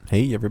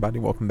Hey everybody,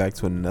 welcome back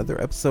to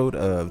another episode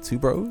of Two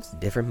Bros.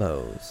 Different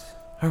modes.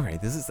 Alright,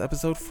 this is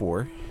episode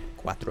 4.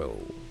 Cuatro.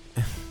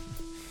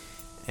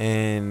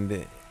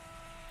 And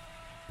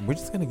we're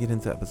just gonna get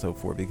into episode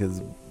 4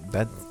 because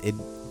it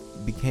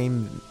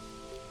became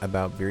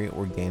about very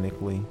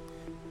organically.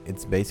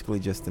 It's basically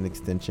just an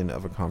extension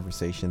of a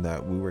conversation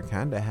that we were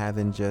kinda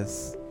having,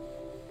 just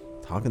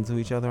talking to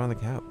each other on the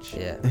couch.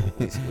 Yeah.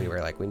 we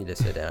were like, we need to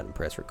sit down and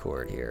press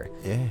record here.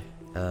 Yeah.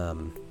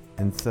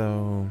 And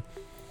so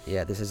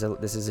yeah, this is a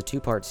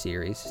 2-part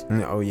series.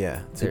 oh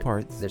yeah, two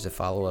parts. There's a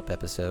follow-up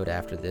episode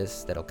after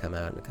this that'll come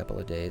out in a couple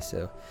of days.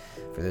 So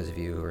for those of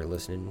you who are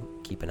listening,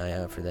 keep an eye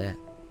out for that.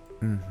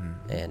 Mm-hmm.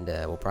 And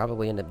we'll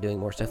probably end up doing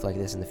more stuff like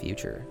this in the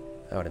future,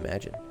 I would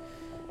imagine.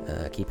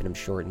 Keeping them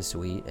short and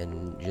sweet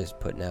and just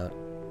putting out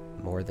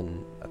more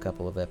than a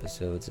couple of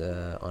episodes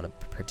on a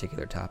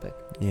particular topic.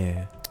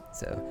 Yeah.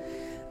 So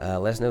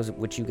let us know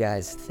what you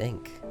guys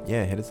think.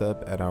 Yeah, hit us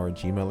up at our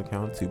Gmail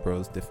account,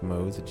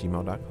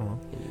 twobrosdiffmos@gmail.com.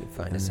 And you can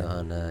find us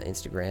on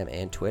Instagram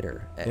and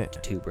Twitter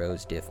at Two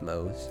Bros Diff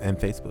Mo's. And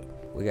Facebook.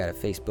 We got a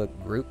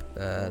Facebook group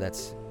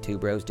that's Two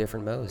Bros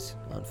Different Mo's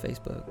on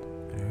Facebook.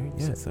 All right,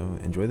 yeah, so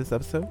enjoy this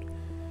episode.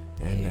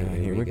 And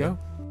here we go.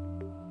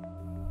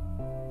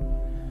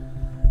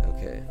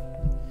 Okay.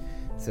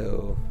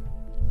 So,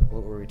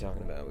 what were we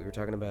talking about? We were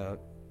talking about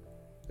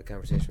the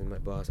conversation with my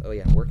boss. Oh,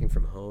 yeah, working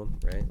from home,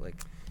 right?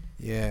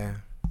 Yeah,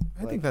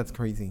 I think that's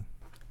crazy.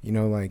 You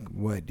know, like,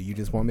 what, do you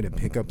just want me to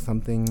pick up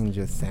something and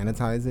just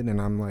sanitize it?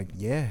 And I'm like,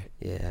 yeah.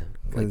 Yeah.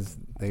 Because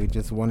they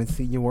just want to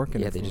see you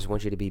working. Yeah, they just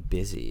want you to be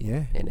busy.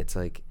 Yeah. And it's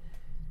like,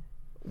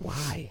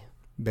 why?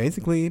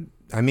 Basically,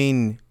 I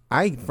mean,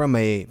 from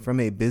a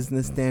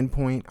business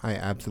standpoint, I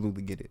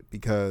absolutely get it.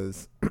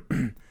 Because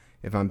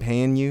if I'm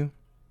paying you,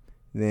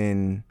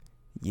 then,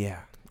 yeah,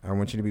 I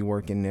want you to be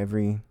working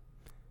every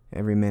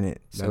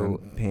minute that I'm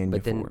paying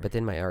you for. But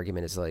then my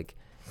argument is like,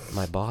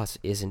 my boss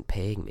isn't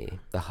paying me.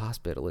 The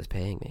hospital is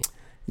paying me.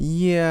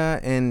 Yeah,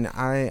 and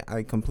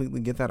I completely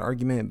get that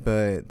argument,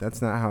 but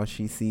that's not how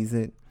she sees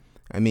it.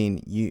 I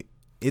mean,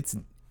 it's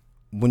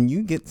when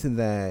you get to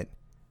that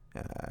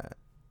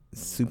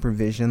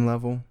supervision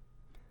level,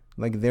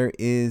 like, there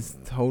is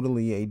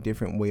totally a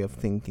different way of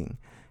thinking.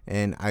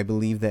 And I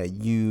believe that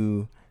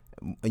you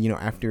know,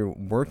 after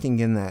working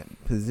in that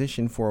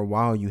position for a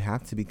while, you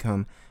have to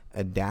become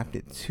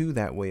adapted to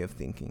that way of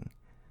thinking.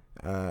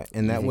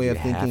 And that way of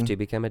thinking, have to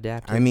become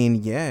adapted. I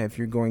mean, yeah, if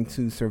you're going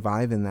to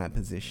survive in that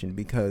position,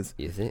 because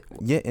you think,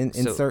 yeah, in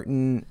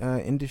certain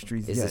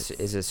industries, yes.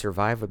 Is a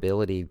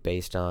survivability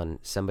based on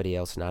somebody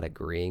else not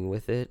agreeing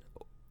with it,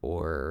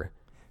 or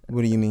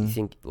what do you mean? You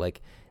think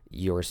like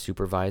your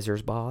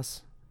supervisor's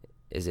boss?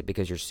 Is it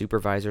because your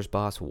supervisor's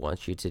boss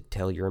wants you to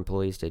tell your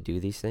employees to do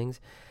these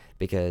things?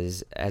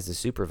 Because as a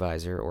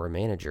supervisor or a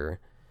manager,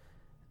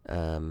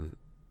 you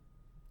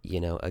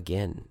know,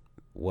 again,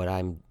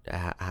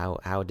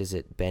 how does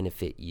it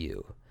benefit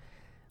you?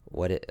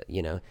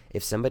 You know,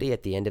 if somebody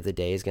at the end of the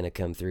day is going to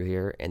come through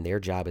here and their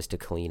job is to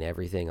clean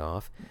everything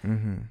off,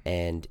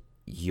 and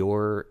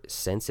your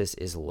census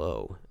is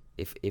low,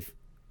 if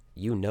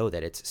you know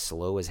that it's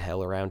slow as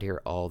hell around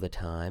here all the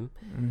time,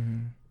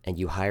 and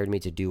you hired me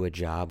to do a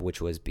job which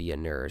was be a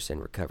nurse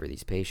and recover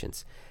these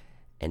patients,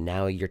 and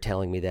now you're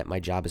telling me that my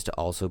job is to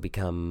also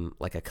become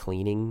like a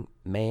cleaning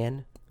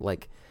man,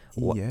 like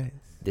yes.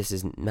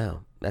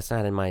 That's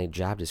not in my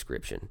job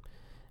description,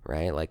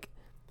 right? Like,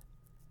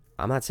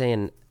 I'm not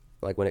saying,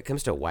 like, when it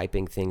comes to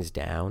wiping things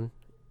down,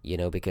 you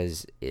know,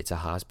 because it's a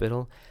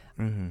hospital,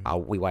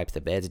 we wipe the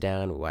beds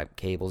down, we wipe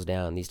cables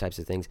down, these types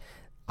of things.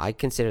 I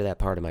consider that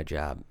part of my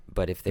job.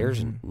 But if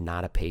there's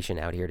not a patient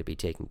out here to be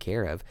taken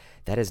care of,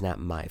 that is not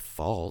my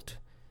fault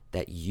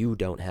that you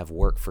don't have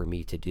work for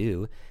me to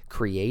do.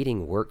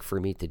 Creating work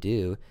for me to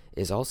do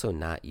is also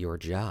not your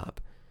job,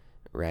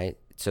 right?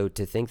 So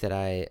to think that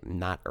I'm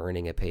not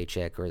earning a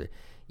paycheck, or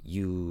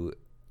you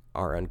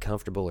are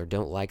uncomfortable or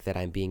don't like that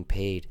I'm being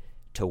paid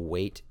to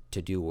wait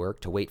to do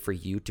work, to wait for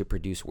you to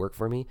produce work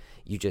for me,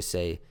 you just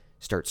say,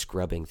 start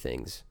scrubbing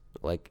things.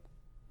 Like,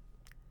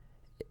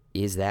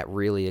 is that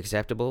really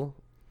acceptable?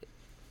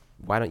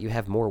 Why don't you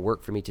have more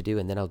work for me to do,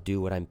 and then I'll do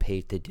what I'm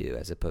paid to do,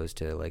 as opposed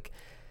to, like,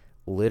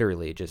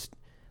 literally just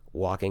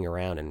walking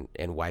around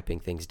and wiping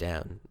things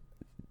down.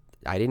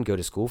 I didn't go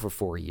to school for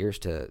 4 years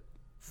to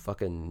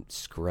fucking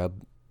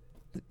scrub,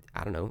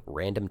 I don't know,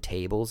 random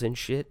tables and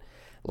shit,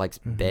 like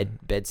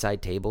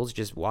bedside tables.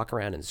 Just walk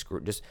around and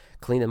just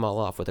clean them all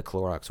off with a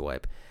Clorox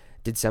wipe.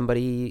 Did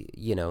somebody,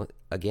 you know,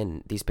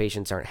 again, these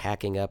patients aren't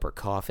hacking up or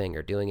coughing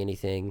or doing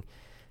anything.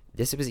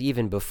 This is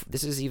even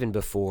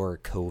before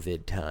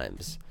COVID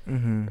times,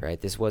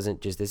 right? This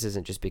isn't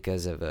just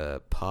because of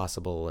a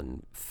possible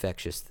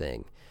infectious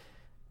thing.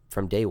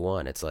 From day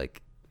one, it's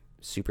like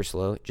super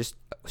slow. Just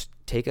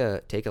take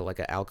a like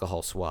an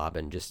alcohol swab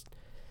and just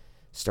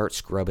start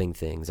scrubbing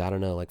things. I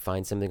don't know, like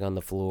find something on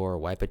the floor,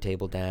 wipe a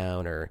table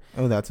down, or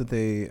that's what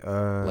they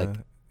like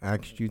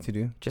asked you to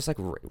do. Just like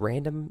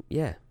random,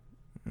 yeah.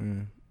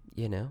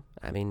 You know,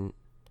 I mean,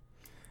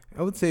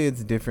 I would say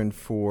it's different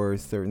for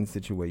certain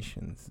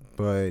situations,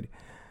 but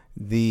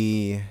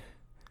the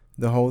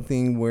whole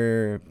thing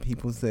where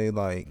people say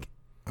like,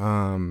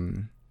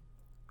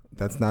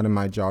 that's not in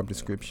my job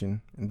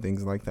description and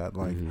things like that.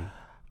 Like,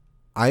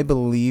 I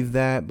believe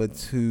that, but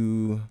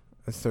to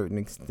a certain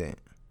extent,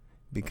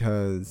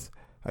 because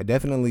I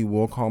definitely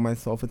will call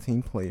myself a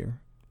team player.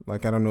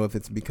 Like, I don't know if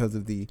it's because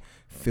of the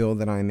field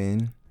that I'm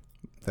in,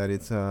 that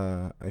it's,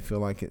 I feel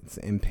like it's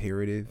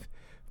imperative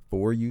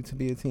for you to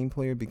be a team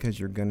player because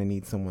you're going to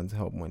need someone's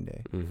help one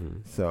day.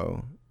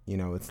 So, you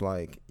know, it's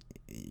like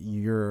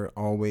you're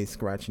always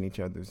scratching each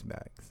other's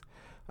backs.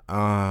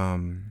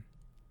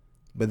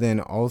 But then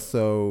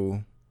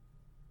also,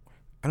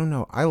 I don't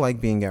know, I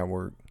like being at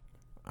work.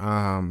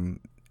 And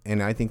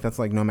I think that's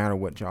like no matter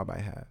what job I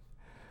have,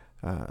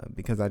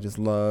 because I just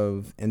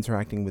love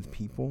interacting with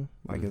people.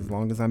 Like as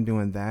long as I'm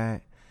doing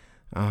that,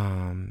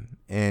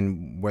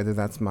 and whether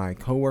that's my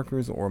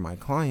coworkers or my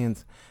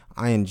clients,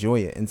 I enjoy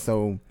it. And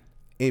so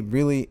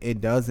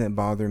it doesn't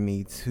bother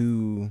me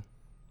to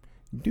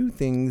do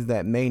things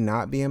that may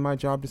not be in my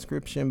job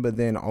description, but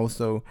then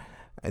also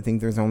I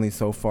think there's only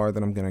so far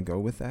that I'm going to go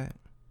with that.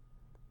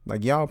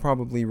 Like y'all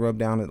probably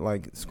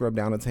scrub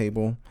down a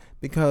table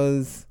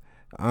because,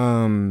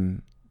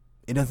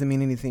 it doesn't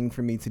mean anything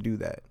for me to do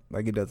that.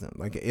 Like it doesn't.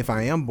 Like if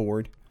I am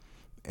bored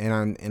and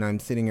I'm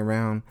sitting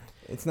around,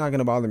 it's not going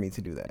to bother me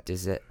to do that.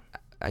 Does it,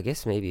 I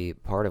guess maybe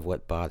part of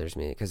what bothers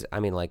me, because I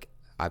mean, like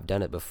I've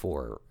done it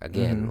before.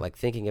 Again, like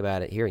thinking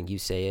about it, hearing you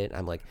say it,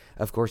 I'm like,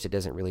 of course it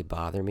doesn't really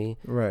bother me.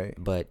 Right.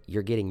 But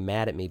you're getting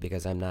mad at me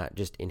because I'm not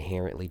just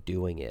inherently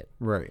doing it.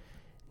 Right.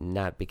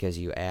 Not because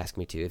you ask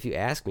me to. If you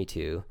ask me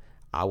to,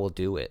 I will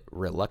do it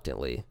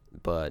reluctantly,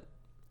 but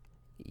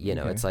you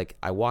know, it's like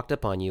I walked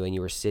up on you and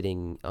you were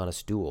sitting on a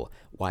stool.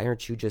 Why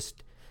aren't you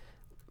just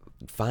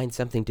find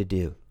something to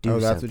do?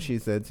 That's something. what she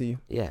said to you?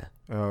 Yeah.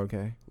 Oh,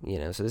 okay. You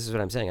know, so this is what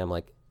I'm saying. I'm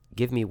like,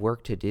 give me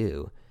work to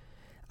do.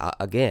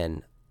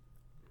 Again,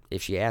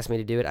 if she asked me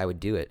to do it, I would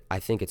do it. I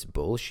think it's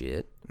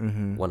bullshit,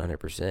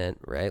 100%,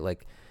 right?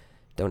 Like,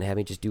 don't have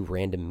me just do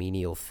random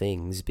menial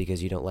things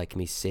because you don't like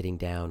me sitting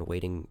down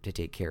waiting to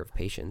take care of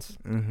patients,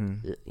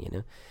 you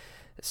know?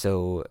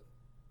 So,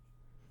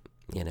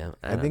 you know,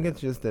 I think it's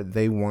just that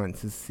they want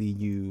to see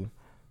you,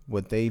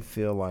 what they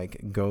feel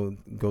like, go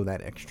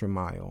that extra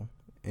mile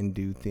and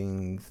do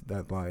things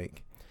that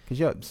like,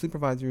 because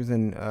supervisors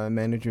and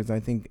managers,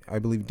 I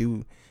believe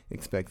do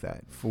expect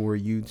that for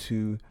you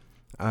to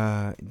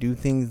do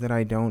things that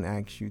I don't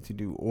ask you to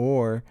do,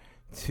 or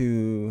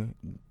to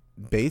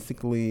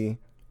basically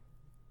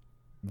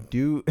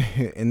do,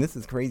 and this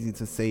is crazy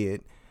to say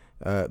it,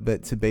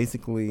 but to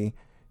basically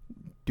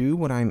do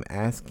what I'm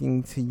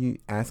asking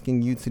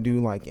you to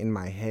do, like in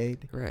my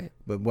head, right?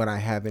 But what I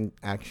haven't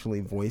actually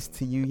voiced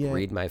to you yet.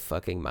 Read my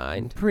fucking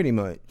mind. Pretty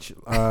much.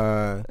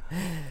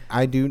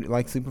 I do,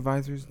 like,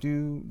 supervisors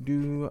do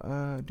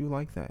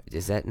like that.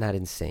 Is that not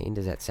insane?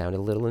 Does that sound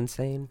a little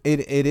insane?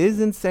 It is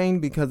insane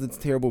because it's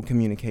terrible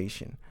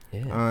communication.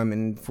 Yeah.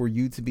 And for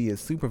you to be a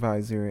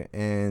supervisor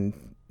and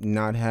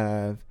not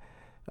have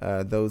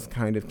those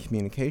kind of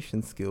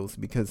communication skills,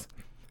 because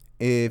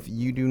if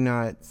you do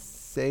not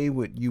say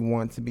what you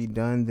want to be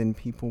done, then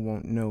people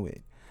won't know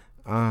it.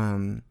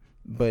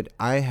 But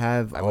I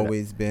have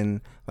always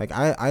been like,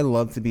 I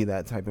love to be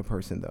that type of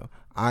person though.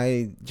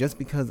 Just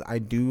because I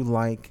do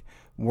like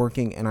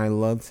working and I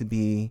love to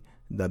be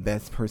the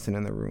best person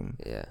in the room.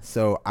 Yeah.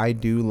 So I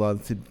do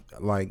love to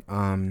like,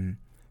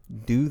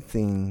 do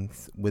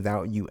things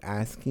without you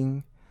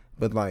asking,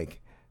 but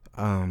like,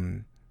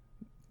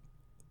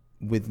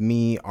 with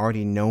me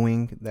already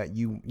knowing that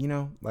you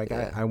know, like,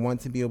 yeah. I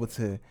want to be able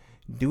to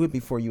do it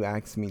before you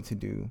ask me to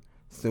do.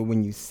 So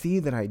when you see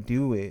that I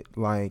do it,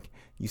 like,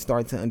 you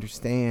start to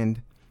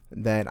understand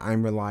that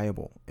I'm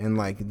reliable, and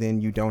like, then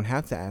you don't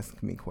have to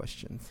ask me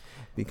questions,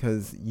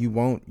 because you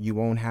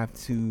won't have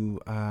to,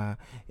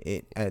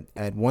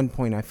 at one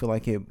point I feel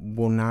like it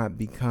will not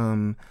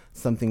become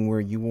something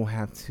where you will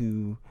have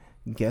to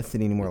guess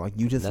it anymore. Like,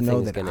 you just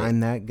know that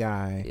I'm that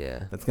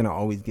guy that's gonna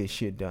always get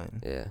shit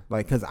done. Yeah.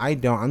 Like, cause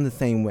I'm the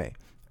same way.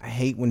 I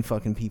hate when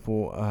fucking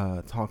people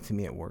talk to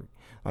me at work.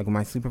 Like, when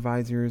my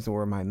supervisors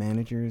or my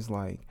managers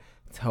like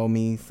tell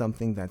me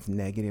something that's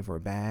negative or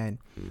bad,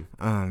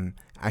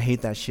 I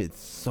hate that shit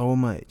so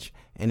much.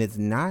 And it's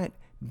not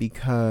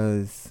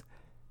because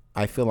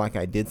I feel like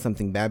I did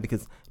something bad,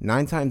 because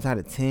 9 times out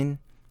of 10,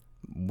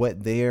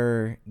 what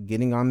they're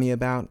getting on me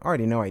about, I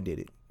already know I did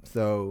it.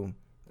 So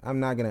I'm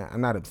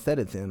not upset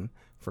at them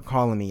for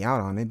calling me out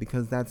on it,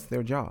 because that's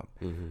their job.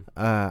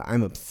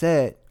 I'm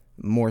upset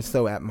more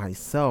so at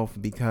myself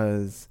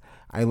because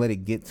I let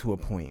it get to a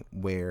point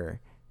where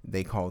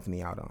they called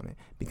me out on it,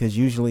 because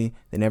usually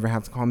they never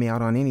have to call me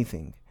out on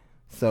anything.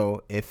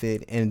 So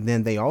and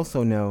then they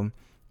also know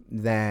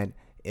that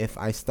if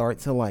I start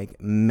to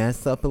like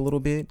mess up a little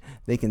bit,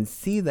 they can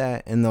see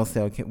that and they'll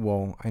say, okay,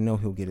 well, I know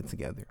he'll get it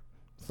together.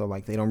 So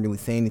like, they don't really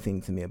say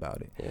anything to me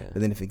about it. Yeah.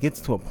 But then if it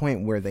gets to a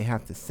point where they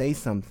have to say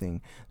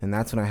something, then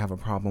that's when I have a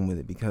problem with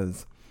it,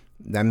 because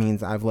that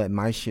means I've let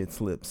my shit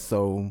slip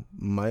so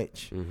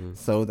much,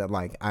 so that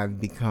like I've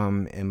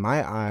become, in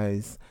my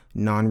eyes,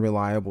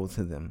 non-reliable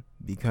to them,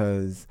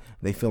 because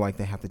they feel like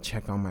they have to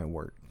check on my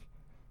work.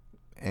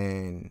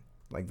 And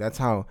like that's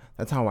how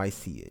I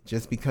see it.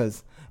 Just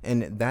because,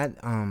 and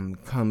that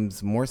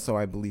comes more so,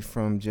 I believe,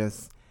 from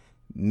just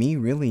me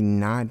really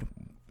not,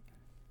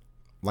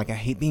 like, I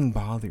hate being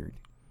bothered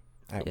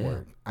at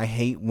work. I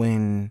hate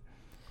when,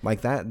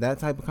 like, that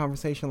type of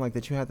conversation, like,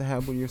 that you have to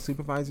have with your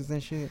supervisors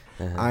and shit.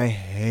 I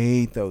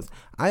hate those.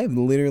 I have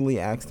literally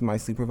asked my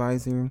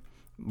supervisor,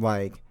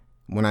 like,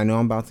 when I know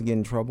I'm about to get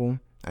in trouble,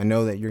 I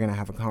know that you're going to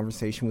have a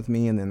conversation with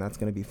me, and then that's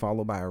going to be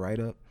followed by a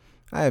write-up.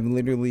 I have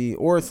literally,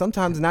 or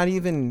sometimes not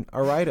even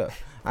a write-up.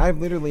 I've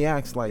literally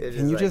asked, like,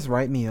 can you just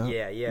write me up?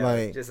 Yeah.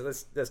 Like, just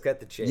let's cut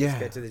the chase. yeah,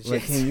 Cut to the chase.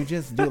 like, can you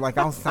just do, like,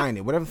 I'll sign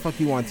it, whatever the fuck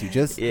you want to.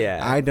 Just,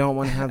 I don't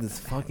want to have this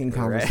fucking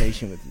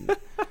conversation with you.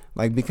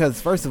 Like,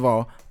 because first of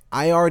all,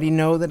 I already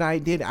know that I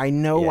did. I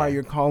know why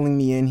you're calling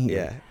me in here.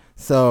 Yeah.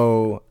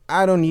 So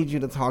I don't need you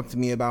to talk to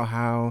me about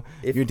how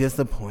you're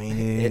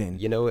disappointed. And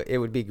you know, it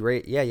would be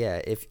great. Yeah.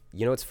 If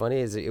you know what's funny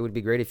is it would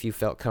be great if you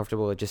felt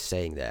comfortable with just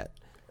saying that.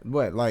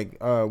 what, like,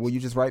 will you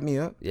just write me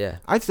up? Yeah.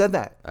 I said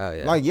that. Oh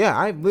yeah. Like, yeah,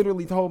 I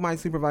literally told my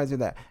supervisor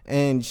that,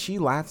 and she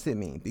laughs at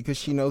me because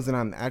she knows that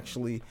I'm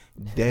actually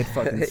dead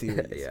fucking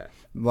serious. Yeah.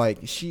 Like,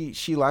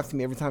 she laughs at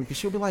me every time because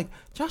she'll be like,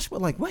 Joshua,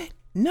 like, what?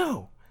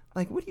 No.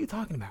 Like, what are you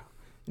talking about?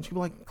 And she'll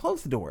be like,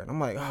 close the door. And I'm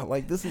like, oh,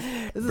 like, this is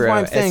Bro, why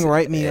I'm saying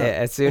write me up.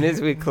 As soon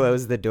as we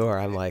close the door,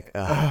 I'm like,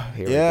 oh,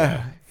 here we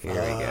go. Here we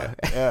go.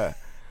 Yeah.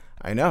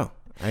 I know.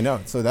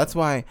 So that's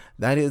why,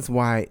 that is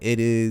why it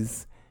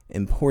is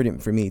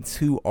important for me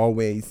to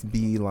always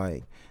be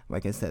like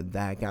I said,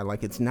 that guy.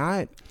 Like, it's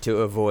not to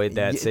avoid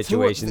that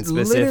situation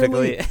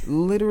specifically.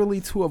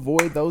 Literally to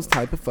avoid those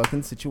type of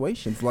fucking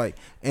situations. Like,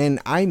 and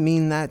I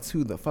mean that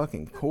to the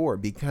fucking core,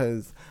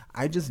 because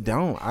I just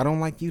don't. I don't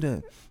like you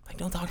to, like,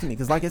 don't talk to me.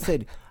 Because like I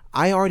said,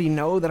 I already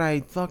know that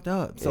I fucked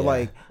up. So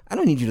like, I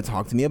don't need you to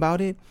talk to me about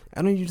it.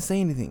 I don't need you to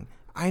say anything.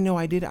 I know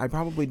I did it. I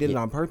probably did it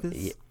on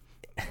purpose.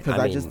 Because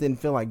I just didn't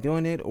feel like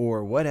doing it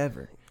or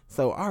whatever.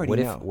 So I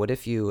already know. What do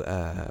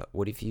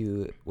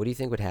you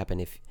think would happen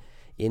if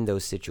in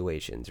those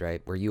situations,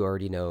 right, where you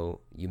already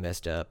know you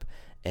messed up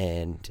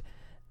and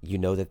you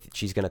know that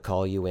she's going to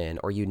call you in,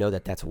 or you know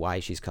that that's why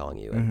she's calling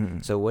you in.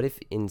 Mm-hmm. So what if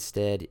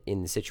instead,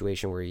 in the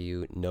situation where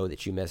you know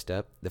that you messed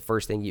up, the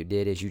first thing you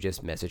did is you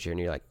just message her and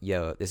you're like,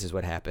 yo, this is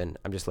what happened.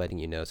 I'm just letting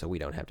you know so we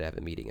don't have to have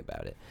a meeting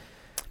about it.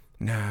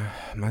 Nah,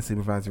 my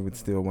supervisor would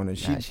still want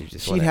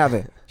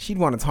to. She'd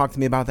want to talk to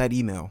me about that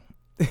email.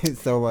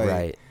 So like,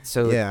 right.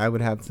 So yeah, I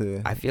would have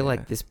to. I feel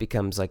like this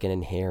becomes like an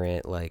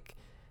inherent like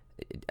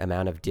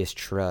amount of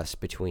distrust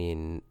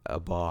between a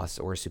boss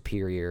or a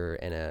superior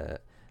and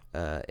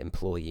a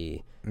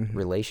employee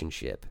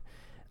relationship.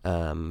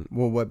 Well,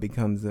 what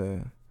becomes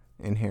a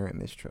inherent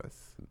mistrust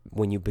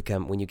when you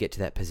get to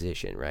that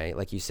position, right?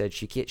 Like you said,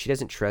 she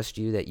doesn't trust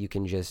you that you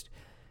can just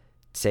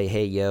say,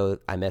 hey, yo,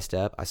 I messed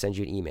up. I'll send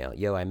you an email.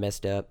 Yo, I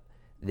messed up.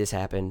 This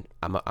happened.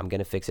 I'm going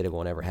to fix it. It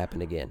won't ever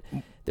happen again.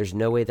 There's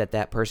no way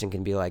that person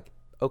can be like,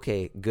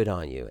 okay, good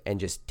on you, and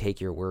just take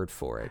your word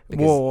for it.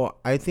 Well,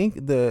 I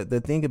think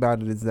the thing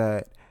about it is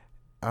that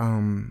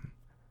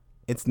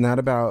it's not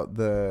about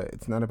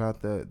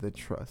the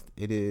trust.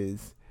 It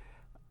is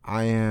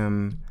I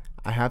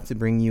have to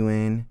bring you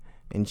in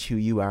and chew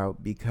you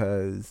out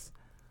because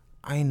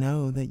I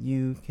know that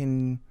you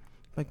can,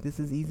 like, this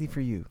is easy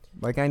for you.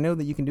 Like, I know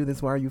that you can do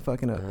this. Why are you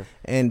fucking up?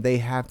 And they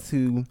have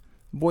to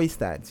voice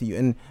that to you.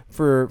 And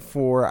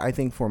for I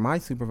think for my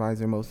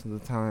supervisor, most of the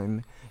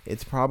time,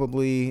 it's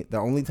probably the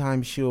only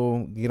time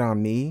she'll get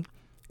on me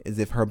is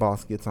if her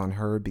boss gets on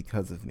her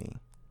because of me.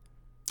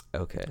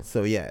 Okay.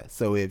 So yeah.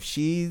 So if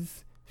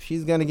she's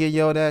gonna get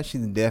yelled at,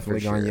 she's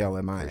definitely gonna yell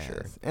at my ass.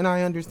 Sure. And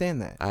I understand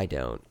that. I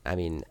don't. I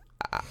mean,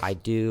 I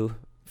do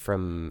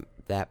from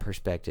that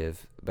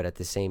perspective, but at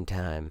the same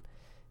time,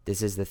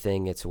 this is the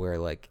thing. It's where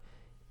like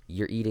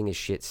you're eating a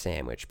shit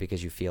sandwich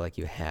because you feel like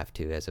you have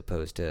to, as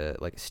opposed to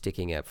like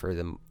sticking up for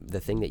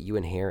the thing that you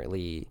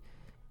inherently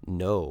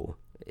know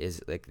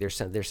is like there's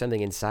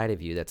something inside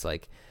of you that's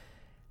like,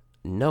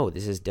 no,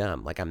 this is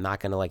dumb. Like, I'm not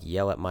going to like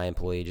yell at my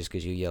employee just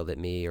because you yelled at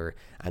me, or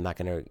I'm not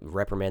going to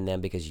reprimand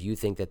them because you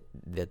think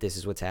that this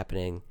is what's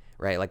happening,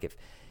 right? Like, if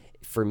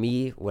for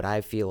me, what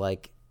I feel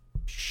like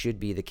should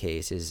be the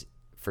case is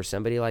for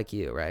somebody like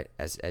you, right,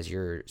 as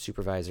your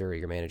supervisor or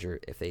your manager,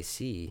 if they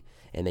see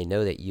and they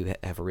know that you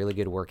have a really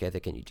good work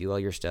ethic and you do all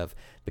your stuff,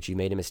 but you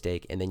made a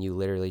mistake, and then you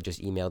literally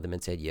just emailed them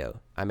and said,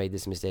 yo, I made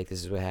this mistake,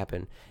 this is what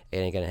happened, it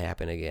ain't going to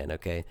happen again,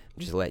 okay? I'm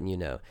just letting you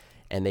know.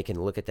 And they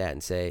can look at that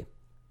and say,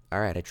 all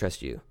right, I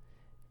trust you,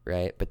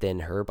 right? But then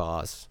her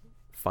boss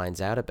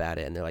finds out about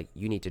it, and they're like,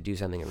 you need to do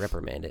something and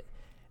reprimand it.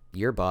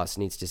 Your boss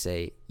needs to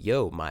say,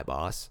 yo, my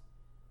boss,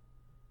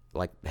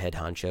 like head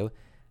honcho,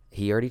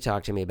 he already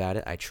talked to me about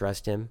it. I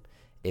trust him.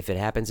 If it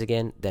happens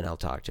again, then I'll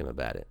talk to him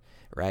about it,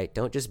 right?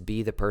 Don't just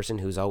be the person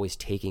who's always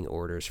taking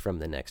orders from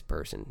the next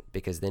person,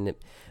 because then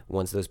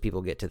once those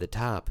people get to the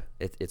top,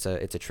 it's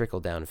a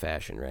trickle-down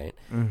fashion, right?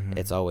 Mm-hmm.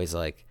 It's always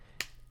like,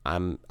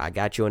 I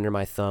got you under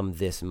my thumb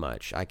this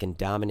much. I can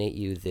dominate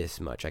you this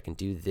much. I can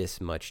do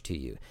this much to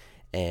you.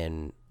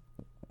 And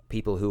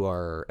people who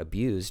are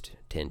abused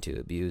tend to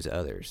abuse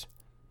others.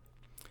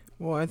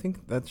 Well, I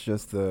think that's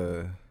just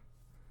the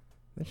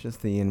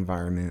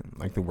environment,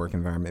 like the work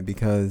environment,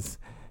 because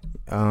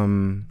I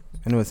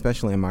know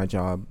especially in my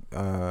job,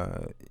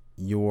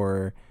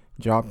 your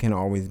job can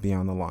always be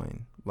on the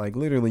line. Like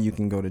literally, you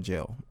can go to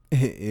jail.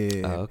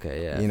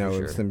 Okay, yeah, you know,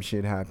 for if sure. some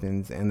shit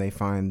happens and they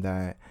find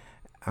that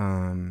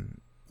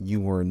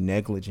you were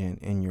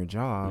negligent in your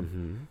job,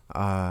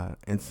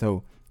 and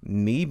so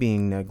me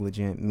being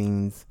negligent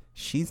means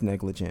she's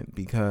negligent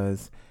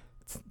because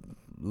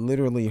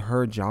literally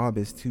her job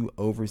is to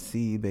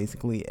oversee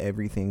basically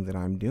everything that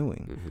I'm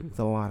doing. It's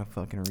a lot of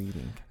fucking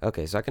reading.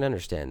 Okay, so I can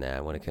understand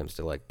that when it comes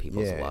to like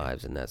people's Yeah.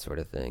 lives and that sort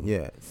of thing.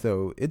 Yeah,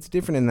 so it's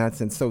different in that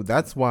sense. So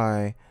that's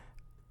why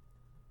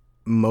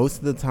most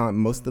of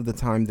the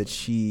time that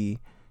she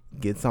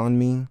gets on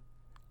me,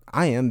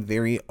 I am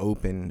very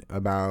open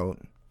about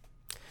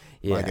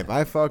Yeah. like if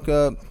I fuck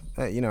up,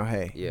 you know,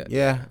 hey,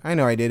 yeah, I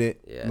know I did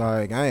it. Yeah.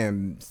 Like I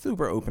am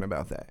super open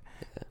about that.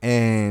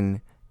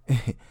 And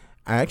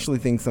I actually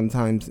think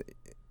sometimes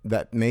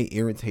that may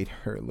irritate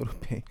her a little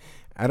bit.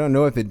 I don't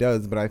know if it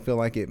does, but I feel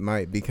like it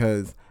might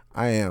because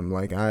I am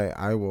like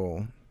I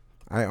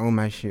own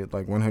my shit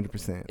like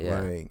 100%.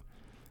 Yeah. Like,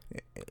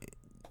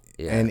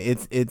 Yeah. and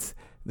it's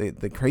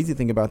the crazy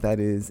thing about that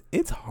is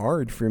it's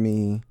hard for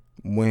me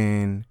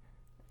when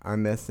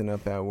I'm messing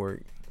up at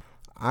work.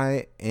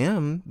 I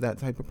am that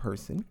type of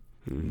person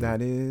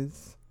that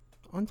is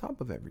on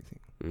top of everything.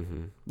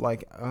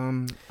 Like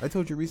I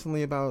told you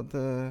recently about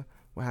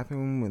what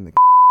happened when the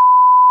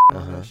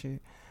all that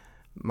shit.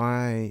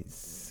 My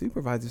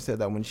supervisor said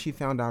that when she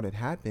found out it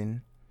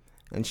happened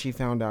and she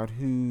found out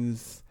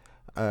whose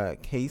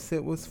case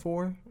it was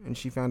for and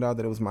she found out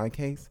that it was my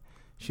case,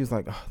 she was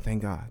like, oh,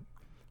 thank God.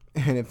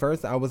 And at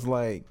first I was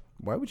like,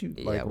 why would you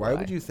why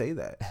would you say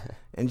that?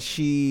 And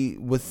she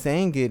was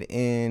saying it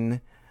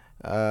in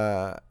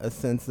a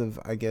sense of,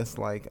 I guess,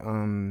 like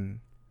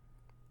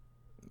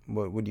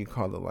what would you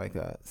call it, like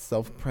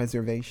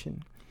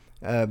self-preservation,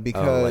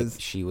 because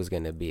like she was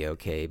gonna be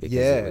okay because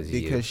it was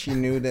because you.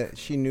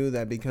 she knew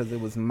that because it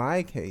was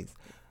my case,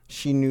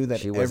 she knew that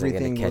She wasn't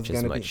everything gonna catch was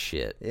as gonna much be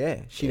shit.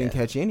 Yeah, she didn't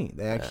catch any.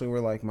 They actually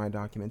were like, my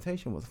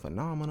documentation was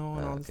phenomenal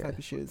and all this type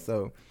of shit.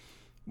 So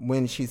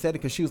when she said it,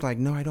 because she was like,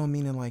 no, I don't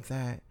mean it like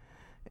that.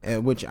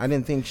 Which I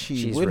didn't think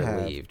she's would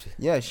relieved. have.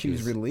 Yeah, she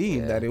was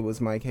relieved that it was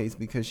my case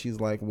because she's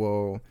like,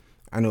 well,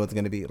 I know it's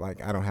going to be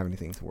like, I don't have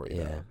anything to worry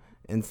about.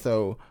 And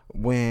so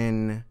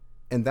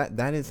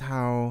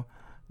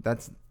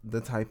that's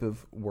the type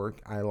of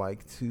work I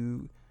like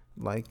to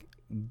like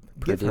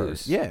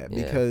produce. Give her. Yeah,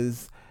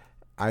 because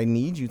I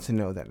need you to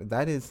know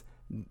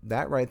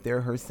that right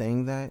there, her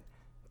saying that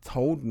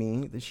told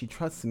me that she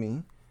trusts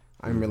me.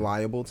 I'm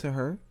reliable to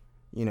her,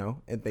 you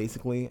know, and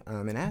basically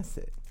I'm an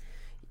asset.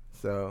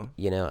 So,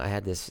 you know, I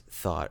had this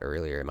thought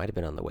earlier. It might have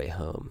been on the way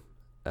home,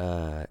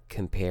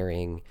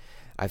 comparing.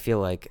 I feel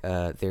like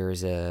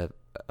there's a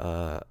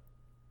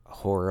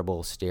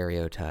horrible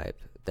stereotype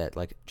that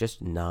like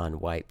just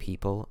non-white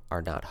people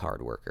are not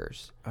hard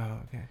workers. Oh,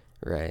 okay.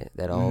 Right.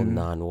 That all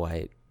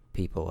non-white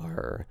people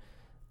are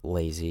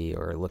lazy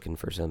or looking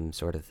for some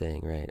sort of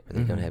thing, right? Or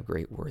they don't have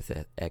great work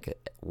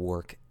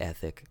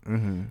ethic,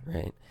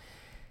 right?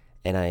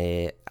 And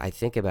I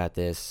think about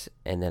this,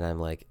 and then I'm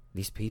like,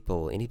 these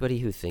people, anybody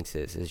who thinks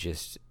this is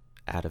just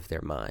out of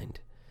their mind,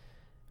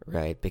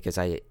 right? Because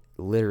I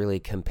literally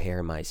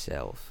compare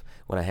myself.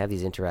 When I have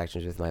these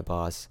interactions with my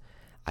boss,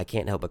 I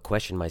can't help but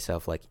question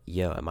myself, like,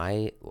 yo, am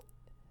I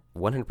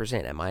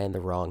 100%, am I in the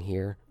wrong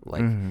here?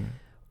 Like,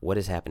 what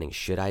is happening?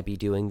 Should I be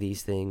doing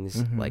these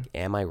things? Like,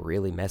 am I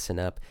really messing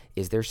up?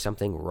 Is there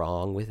something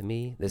wrong with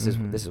me? This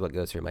is what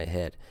goes through my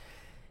head,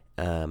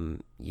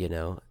 you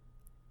know?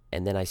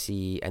 And then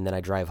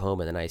I drive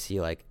home, and then I see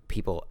like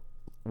people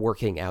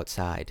working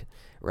outside,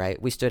 right?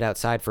 We stood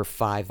outside for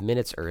 5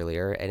 minutes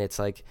earlier, and it's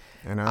like,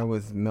 and I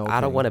was melting. I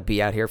don't want to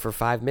be out here for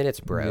 5 minutes,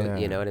 bro. Yeah.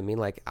 You know what I mean?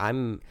 Like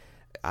I'm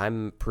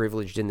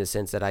privileged in the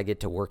sense that I get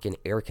to work in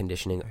air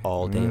conditioning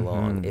all day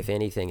long. If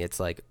anything, it's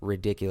like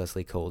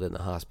ridiculously cold in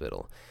the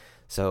hospital.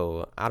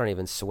 So I don't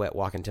even sweat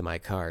walking to my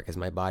car because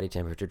my body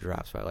temperature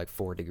drops by like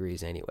 4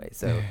 degrees anyway.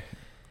 So,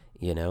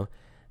 you know,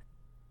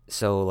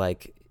 so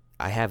like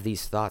I have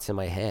these thoughts in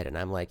my head, and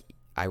I'm like,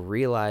 I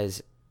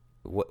realize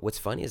what's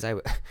funny is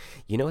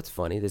you know, what's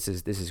funny? This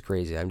is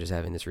crazy. I'm just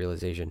having this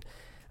realization.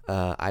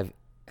 I've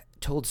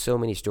told so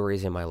many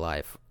stories in my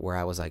life where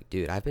I was like,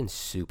 dude, I've been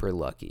super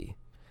lucky,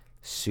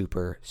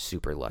 super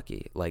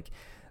lucky, like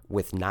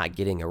with not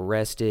getting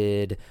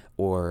arrested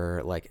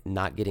or like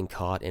not getting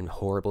caught in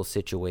horrible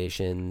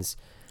situations.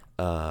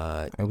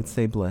 I would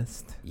say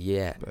blessed.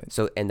 Yeah. But.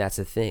 So, and that's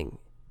the thing.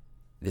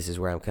 This is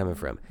where I'm coming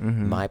from.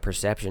 My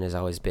perception has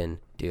always been,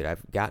 dude,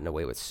 I've gotten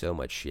away with so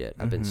much shit.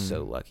 I've been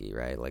so lucky,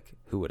 right? Like,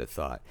 who would have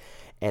thought?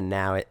 And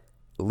now,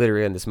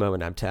 literally in this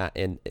moment,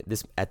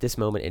 at this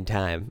moment in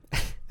time,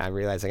 I'm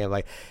realizing, I'm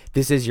like,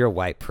 this is your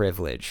white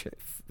privilege.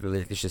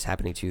 it's just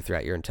happening to you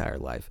throughout your entire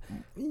life.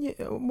 Yeah,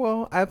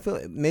 well, I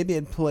feel maybe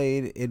it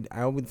played. It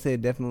I would say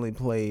it definitely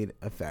played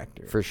a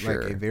factor For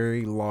sure. like a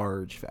very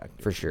large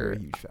factor, For sure.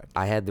 very huge factor.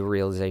 I had the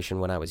realization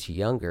when I was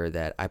younger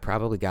that I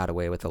probably got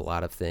away with a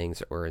lot of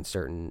things, or in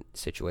certain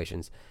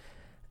situations,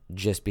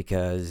 just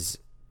because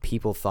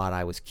people thought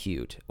I was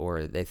cute,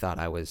 or they thought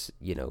I was,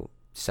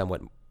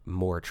 somewhat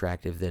more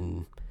attractive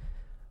than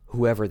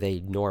whoever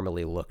they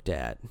normally looked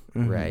at,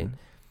 right?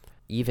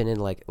 Even in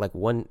like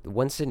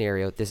one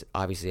scenario, this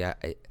obviously I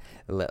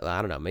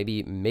don't know,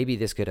 maybe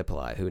this could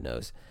apply, who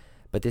knows,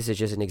 but this is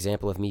just an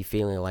example of me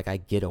feeling like I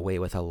get away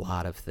with a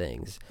lot of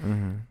things.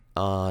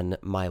 On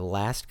my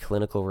last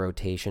clinical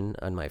rotation,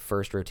 on my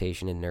first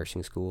rotation in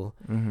nursing school,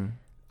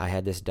 I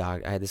had this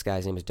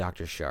guy's name was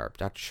Dr. Sharp.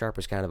 Dr. Sharp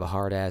was kind of a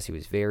hard ass. He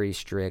was very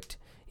strict.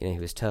 He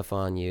was tough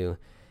on you.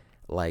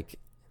 Like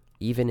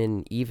even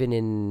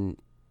in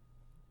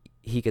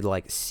he could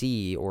like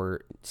see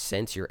or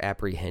sense your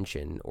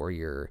apprehension or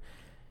your,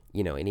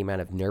 any amount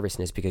of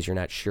nervousness because you're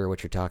not sure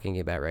what you're talking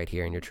about right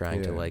here, and you're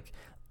trying to like,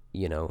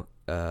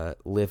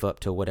 live up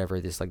to whatever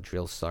this like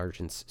drill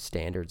sergeant's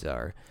standards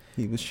are.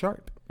 He was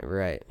sharp.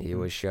 Right, he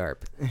was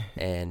sharp.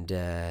 And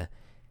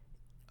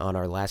on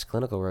our last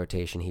clinical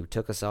rotation, he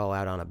took us all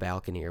out on a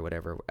balcony or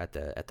whatever at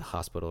the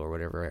hospital or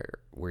whatever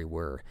where we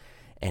were.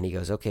 And he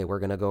goes, okay, we're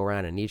going to go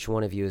around, and each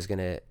one of you is going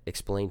to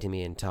explain to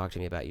me and talk to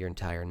me about your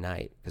entire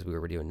night, because we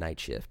were doing night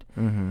shift.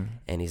 And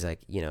he's like,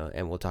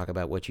 and we'll talk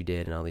about what you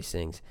did and all these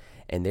things.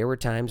 And there were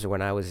times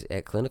when I was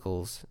at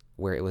clinicals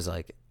where it was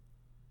like,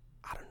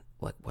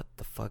 what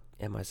the fuck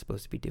am I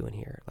supposed to be doing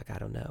here? Like, I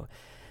don't know.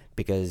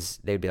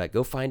 Because they'd be like,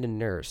 go find a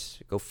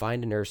nurse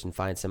and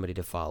find somebody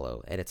to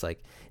follow. And it's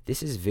like,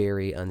 this is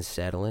very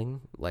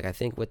unsettling. Like, I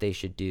think what they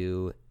should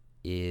do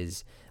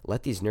is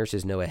let these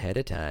nurses know ahead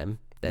of time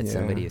that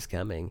somebody is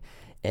coming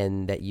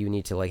and that you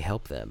need to like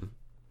help them,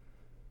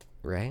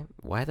 right?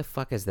 Why the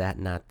fuck is that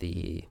not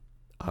the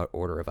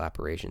order of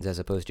operations, as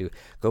opposed to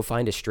go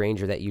find a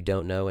stranger that you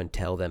don't know and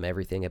tell them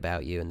everything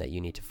about you and that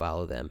you need to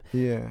follow them?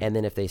 Yeah. And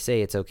then if they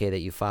say it's okay that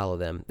you follow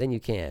them, then you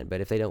can.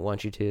 But if they don't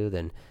want you to,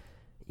 then,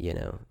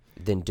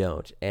 then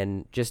don't.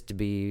 And just to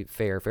be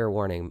fair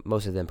warning,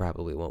 most of them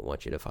probably won't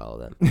want you to follow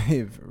them.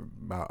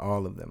 About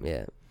all of them.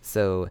 Yeah.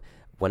 So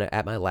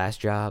at my last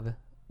job,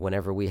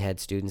 whenever we had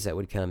students that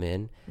would come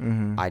in,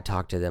 I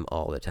talked to them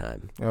all the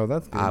time. Oh,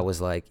 that's good. I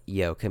was like,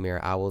 yo, come here.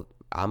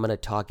 I'm going to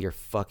talk your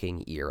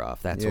fucking ear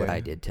off. That's what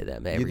I did to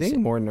them. You think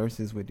more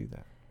nurses would do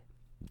that?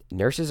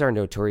 Nurses are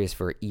notorious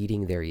for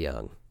eating their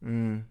young,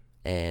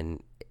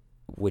 and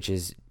which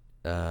is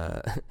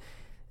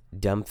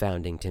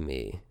dumbfounding to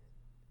me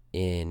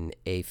in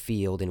a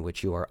field in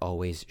which you are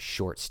always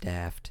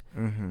short-staffed.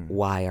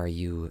 Why are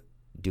you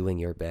doing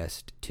your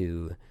best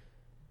to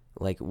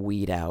like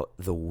weed out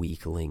the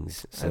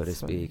weaklings, so to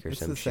speak, or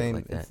some shit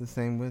like that? It's the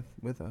same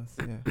with us,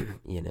 yeah.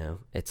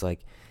 It's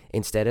like,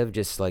 instead of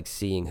just like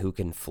seeing who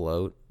can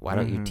float, why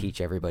don't you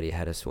teach everybody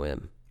how to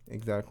swim?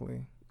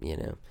 Exactly.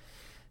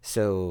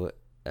 So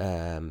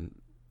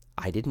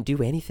I didn't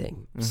do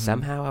anything.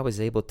 Somehow I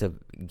was able to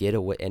get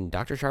away, and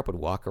Dr. Sharp would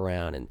walk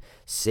around and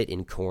sit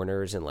in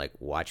corners and like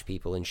watch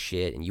people and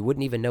shit, and you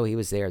wouldn't even know he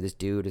was there. This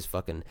dude is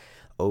fucking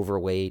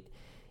overweight.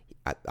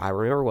 I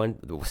remember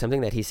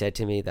something that he said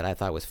to me that I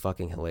thought was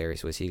fucking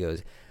hilarious was, he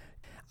goes,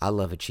 I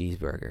love a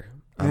cheeseburger.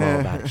 I'm all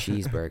about a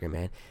cheeseburger,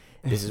 man.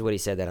 This is what he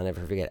said that I'll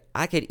never forget.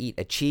 I could eat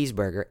a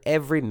cheeseburger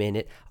every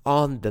minute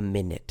on the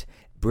minute.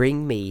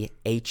 Bring me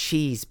a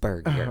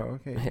cheeseburger.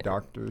 Oh, okay,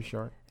 Dr.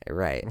 Sharp.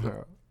 Right.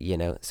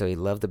 So he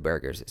loved the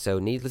burgers. So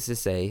needless to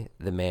say,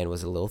 the man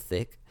was a little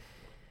thick.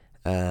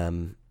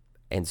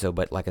 And so,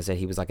 but like I said,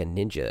 he was like a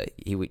ninja.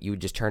 You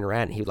would just turn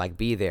around and he would like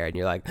be there, and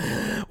you're like,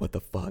 what the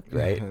fuck,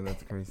 right?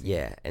 That's crazy.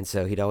 Yeah. And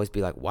so he'd always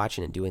be like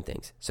watching and doing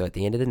things. So at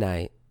the end of the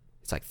night,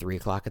 it's like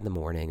 3:00 in the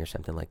morning or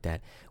something like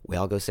that. We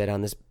all go sit on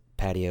this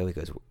patio. He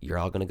goes, you're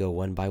all going to go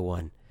one by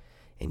one,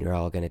 and you're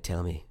all going to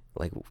tell me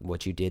like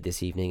what you did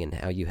this evening and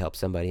how you helped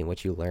somebody and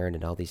what you learned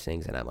and all these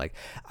things. And I'm like,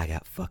 I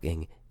got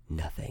fucking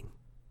nothing.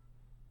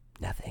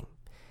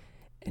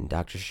 And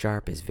Dr.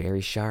 Sharp is very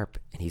sharp,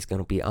 and he's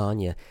going to be on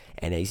you.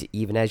 And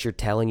even as you're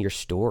telling your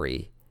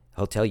story,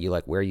 he'll tell you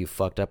like where you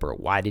fucked up or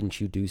why didn't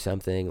you do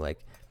something.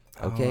 Like,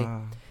 okay.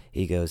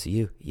 He goes,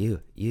 you,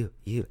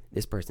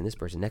 this person, next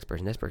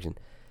person,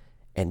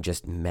 and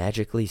just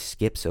magically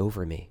skips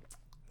over me.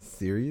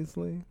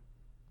 Seriously?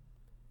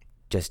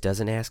 Just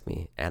doesn't ask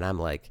me. And I'm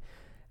like,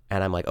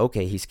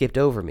 okay, he skipped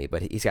over me,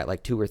 but he's got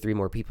like 2 or 3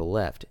 more people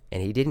left,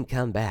 and he didn't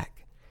come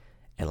back.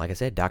 And like I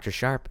said, Dr.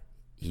 Sharp,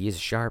 he is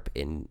sharp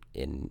in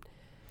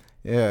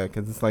yeah,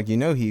 because it's like,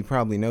 he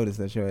probably noticed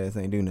that your ass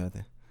ain't do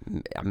nothing.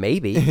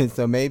 Maybe.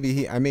 So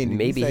maybe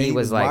he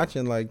was like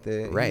watching like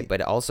that, right?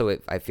 But also,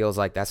 it feels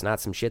like that's not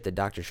some shit that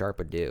Dr. Sharp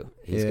would do.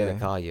 He's gonna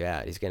call you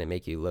out. He's gonna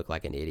make you look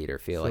like an idiot or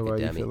feel like a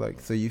dummy.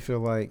 You feel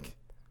like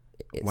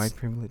it's white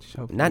privilege?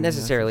 Not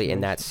necessarily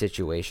in that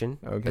situation,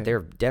 okay. But there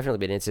have definitely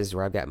been instances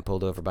where I've gotten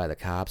pulled over by the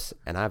cops,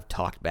 and I've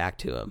talked back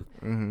to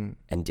them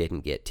and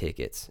didn't get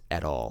tickets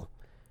at all.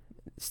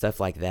 Stuff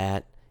like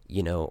that.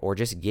 Or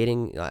just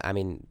getting,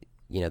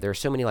 you know, there are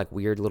so many like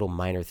weird little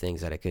minor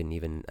things that I couldn't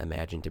even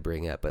imagine to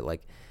bring up. But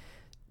like,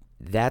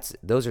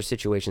 those are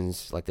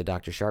situations like the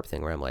Dr. Sharp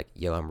thing where I'm like,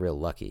 yo, I'm real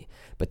lucky.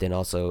 But then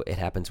also it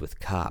happens with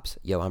cops.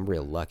 Yo, I'm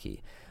real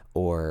lucky.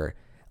 Or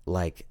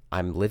like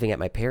I'm living at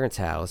my parents'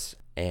 house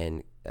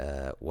and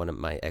one of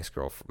my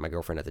my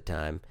girlfriend at the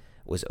time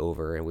was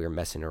over and we were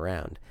messing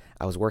around.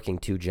 I was working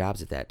 2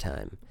 jobs at that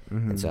time.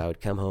 And so I would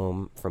come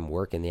home from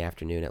work in the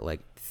afternoon at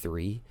like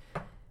 3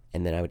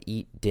 and then I would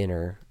eat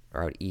dinner,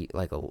 or I would eat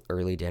like a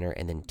early dinner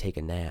and then take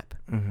a nap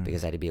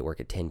because I had to be at work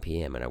at 10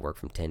 p.m. and I worked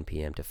from 10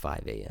 p.m. to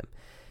 5 a.m.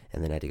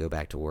 And then I had to go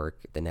back to work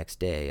the next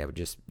day. I would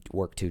just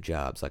work 2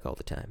 jobs like all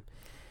the time.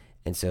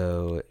 And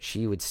so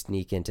she would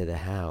sneak into the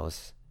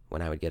house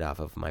when I would get off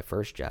of my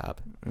first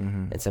job.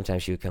 And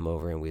sometimes she would come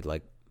over and we'd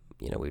like,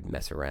 you know, we'd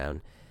mess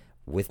around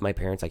with my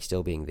parents, like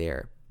still being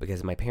there,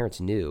 because my parents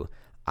knew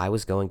I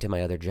was going to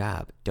my other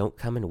job. Don't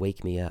come and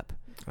wake me up.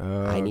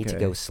 I need to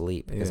go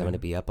sleep because I'm going to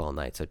be up all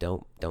night. So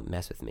don't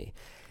mess with me.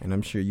 And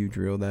I'm sure you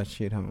drilled that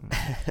shit home.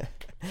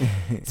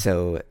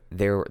 So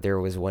there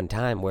was one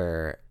time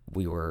where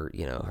we were,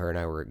 you know, her and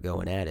I were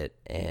going at it,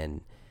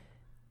 and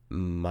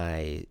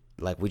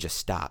we just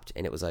stopped,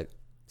 and it was like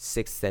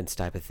Sixth Sense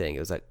type of thing. It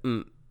was like,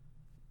 and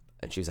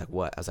she was like,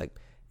 what? I was like,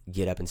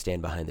 get up and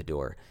stand behind the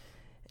door.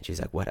 And she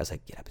was like, what? I was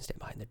like, get up and stand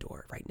behind the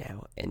door right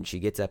now. And she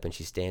gets up and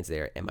she stands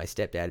there, and my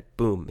stepdad,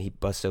 boom, he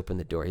busts open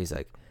the door. He's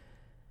like,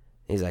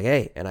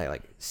 hey, and I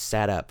like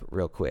sat up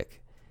real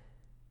quick.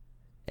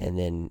 And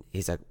then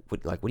he's like,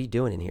 what are you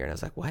doing in here? And I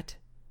was like, what?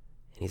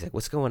 And he's like,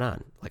 what's going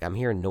on? Like, I'm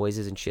hearing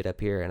noises and shit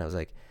up here. And I was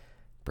like,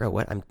 bro,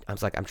 what? I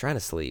was like, I'm trying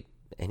to sleep.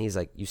 And he's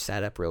like, you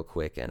sat up real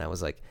quick. And I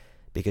was like,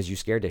 because you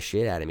scared the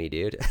shit out of me,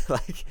 dude.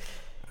 Like,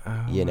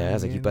 you know, I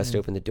was like, you busted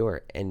open the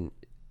door. And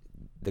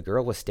the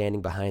girl was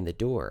standing behind the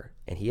door,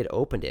 and he had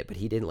opened it, but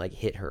he didn't like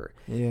hit her.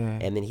 Yeah.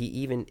 And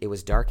then it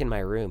was dark in my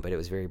room, but it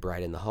was very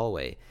bright in the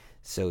hallway.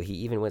 So he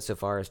even went so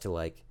far as to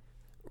like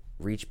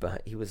reach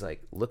behind. He was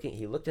like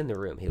he looked in the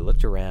room, he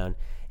looked around,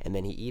 and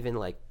then he even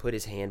like put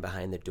his hand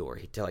behind the door.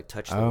 He like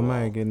touched the wall. Oh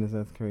my goodness,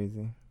 that's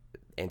crazy.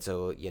 And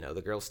so, you know,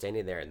 the girl's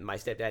standing there, and my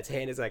stepdad's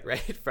hand is like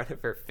right in front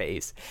of her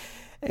face.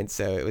 And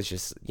so it was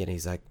just, you know,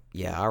 he's like,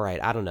 yeah, all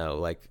right, I don't know.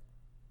 Like,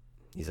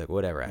 he's like,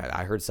 whatever.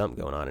 I heard something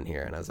going on in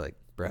here. And I was like,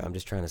 bro, I'm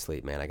just trying to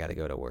sleep, man. I got to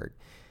go to work.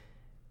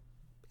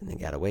 And then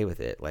got away with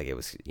it. Like, it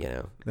was, you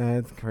know.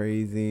 That's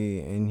crazy.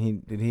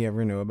 And did he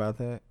ever know about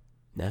that?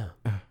 No.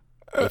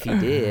 If he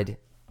did,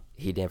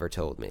 he never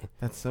told me.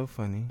 That's so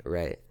funny.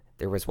 Right.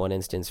 There was one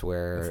instance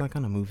where. It's like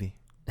on a movie.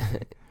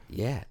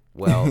 Yeah.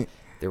 Well,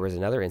 there was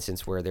another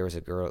instance where there was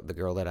the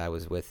girl that I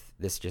was with.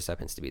 This just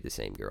happens to be the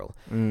same girl.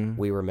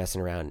 We were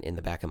messing around in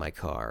the back of my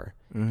car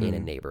in a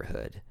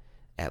neighborhood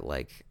at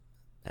like,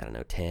 I don't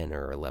know, 10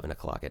 or 11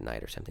 o'clock at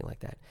night or something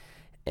like that.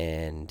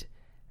 And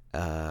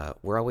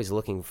we're always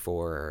looking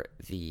for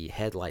the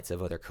headlights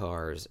of other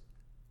cars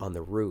on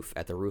the roof,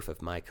 at the roof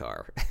of my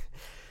car.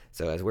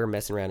 So as we're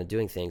messing around and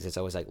doing things, it's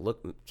always like,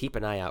 keep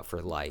an eye out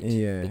for light.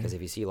 Yeah. Because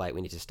if you see light,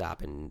 we need to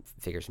stop and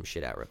figure some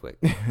shit out real quick.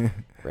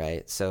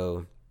 Right?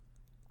 So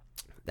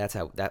that's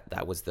how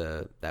that was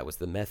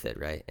the method,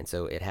 right? And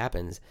so it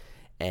happens,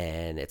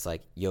 and it's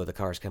like, yo, the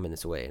car's coming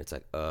this way, and it's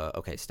like,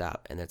 okay,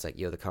 stop. And it's like,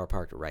 yo, the car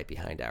parked right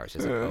behind ours.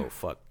 It's like, oh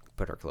fuck,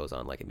 put our clothes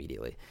on like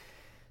immediately.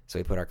 So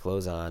we put our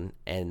clothes on,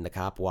 and the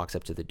cop walks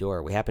up to the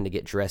door. We happen to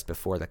get dressed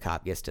before the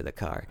cop gets to the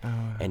car,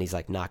 and he's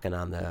like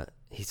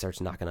he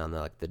starts knocking on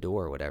the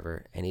door or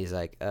whatever, and he's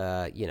like,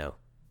 you know,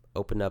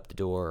 open up the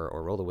door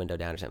or roll the window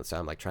down or something. So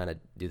I'm like trying to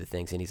do the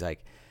things, and he's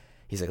like,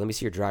 let me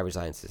see your driver's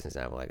license.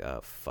 And I'm like,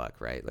 oh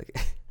fuck, right? Like,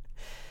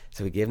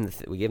 so we give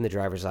him the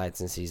driver's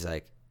license. He's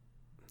like,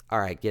 all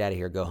right, get out of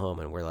here, go home.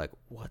 And we're like,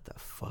 what the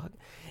fuck?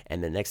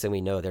 And the next thing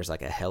we know, there's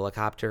like a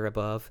helicopter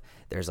above.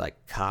 There's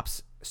like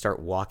cops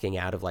start walking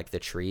out of like the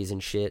trees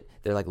and shit.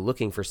 They're like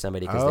looking for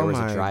somebody because there was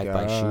a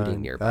drive-by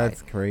shooting nearby.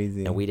 That's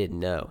crazy. And we didn't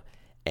know.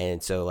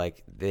 And so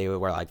like they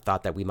were like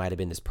thought that we might have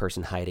been this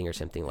person hiding or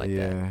something like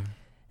that.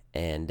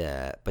 And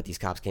but these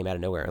cops came out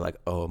of nowhere, like,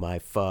 oh my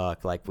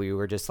fuck, like we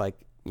were just like,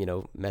 you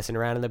know, messing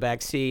around in the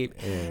back seat.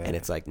 And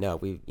it's like, no,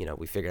 we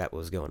figured out what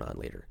was going on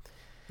later.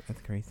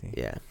 That's crazy.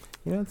 Yeah.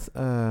 You know, it's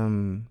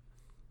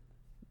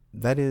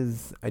that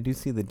is, I do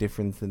see the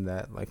difference in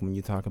that, like when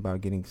you talk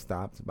about getting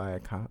stopped by a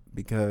cop,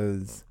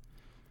 because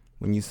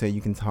when you say you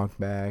can talk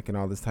back and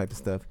all this type of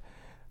stuff,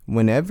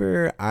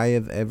 whenever I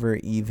have ever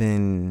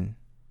even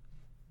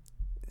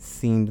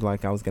seemed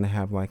like I was going to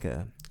have like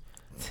a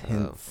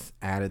tense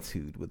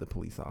attitude with a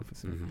police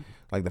officer,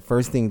 like the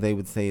first thing they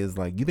would say is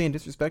like, you being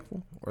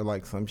disrespectful, or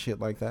like some shit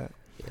like that.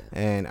 Yeah.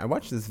 And I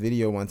watched this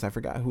video once, I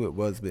forgot who it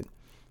was, but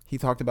he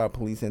talked about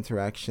police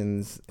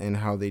interactions and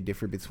how they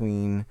differ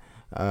between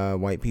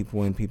white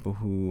people and people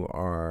who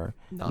are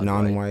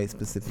non-white,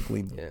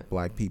 specifically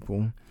black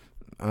people.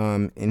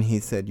 And he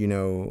said, you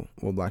know,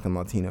 well, black and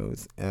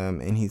Latinos.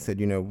 And he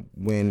said, you know,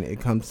 when it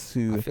comes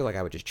to... I feel like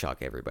I would just chalk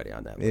everybody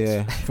on that list.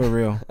 Yeah, for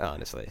real.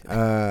 Honestly.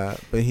 But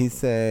he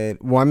said,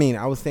 well, I mean,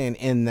 I was saying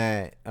in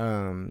that,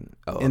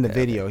 in the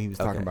video, he was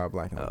talking about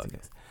black and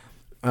Latinos.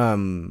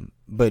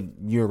 But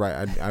you're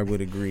right. I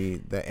would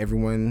agree that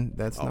everyone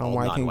that's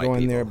non-white can go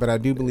in there, but I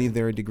do believe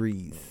there are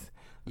degrees.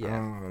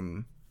 Yeah.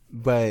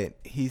 But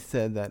he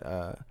said that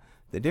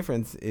the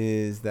difference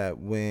is that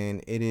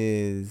when it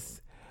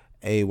is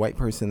a white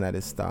person that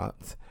is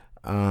stopped,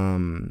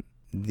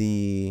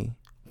 the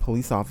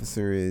police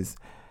officer is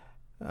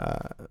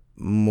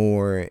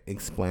more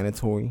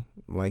explanatory.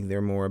 Like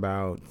they're more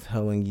about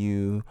telling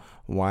you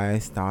why I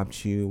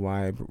stopped you,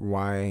 why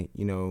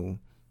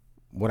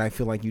what I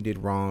feel like you did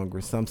wrong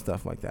or some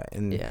stuff like that.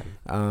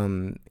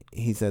 And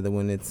he said that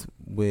when it's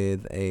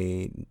with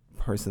a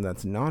person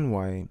that's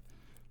non-white,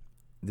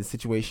 the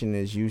situation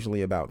is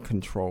usually about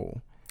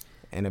control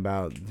and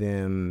about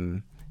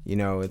them,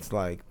 it's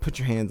like put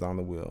your hands on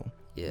the wheel.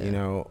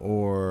 Yeah.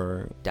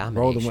 Or domination.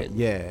 Roll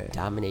the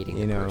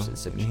dominating the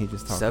person, he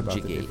just talked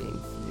subjugating. About the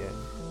difference. Yeah.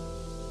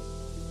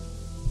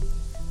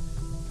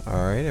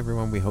 All right,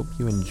 everyone. We hope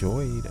you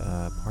enjoyed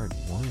part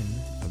 1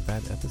 of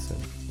that episode.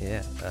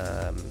 Yeah.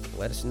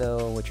 Let us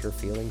know what your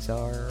feelings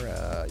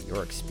are,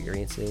 your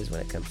experiences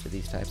when it comes to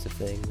these types of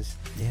things.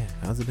 Yeah.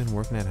 How's it been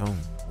working at home?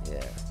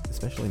 Yeah.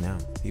 Especially now,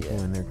 people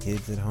and their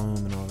kids at home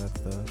and all that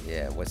stuff.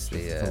 Yeah. What's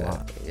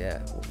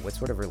what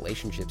sort of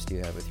relationships do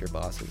you have with your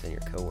bosses and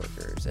your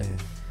coworkers?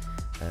 And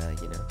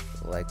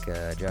like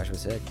Joshua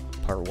said,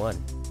 part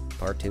 1,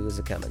 part 2 is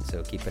a coming.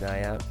 So keep an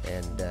eye out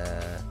and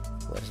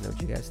let us know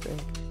what you guys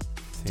think.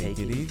 Take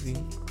it easy.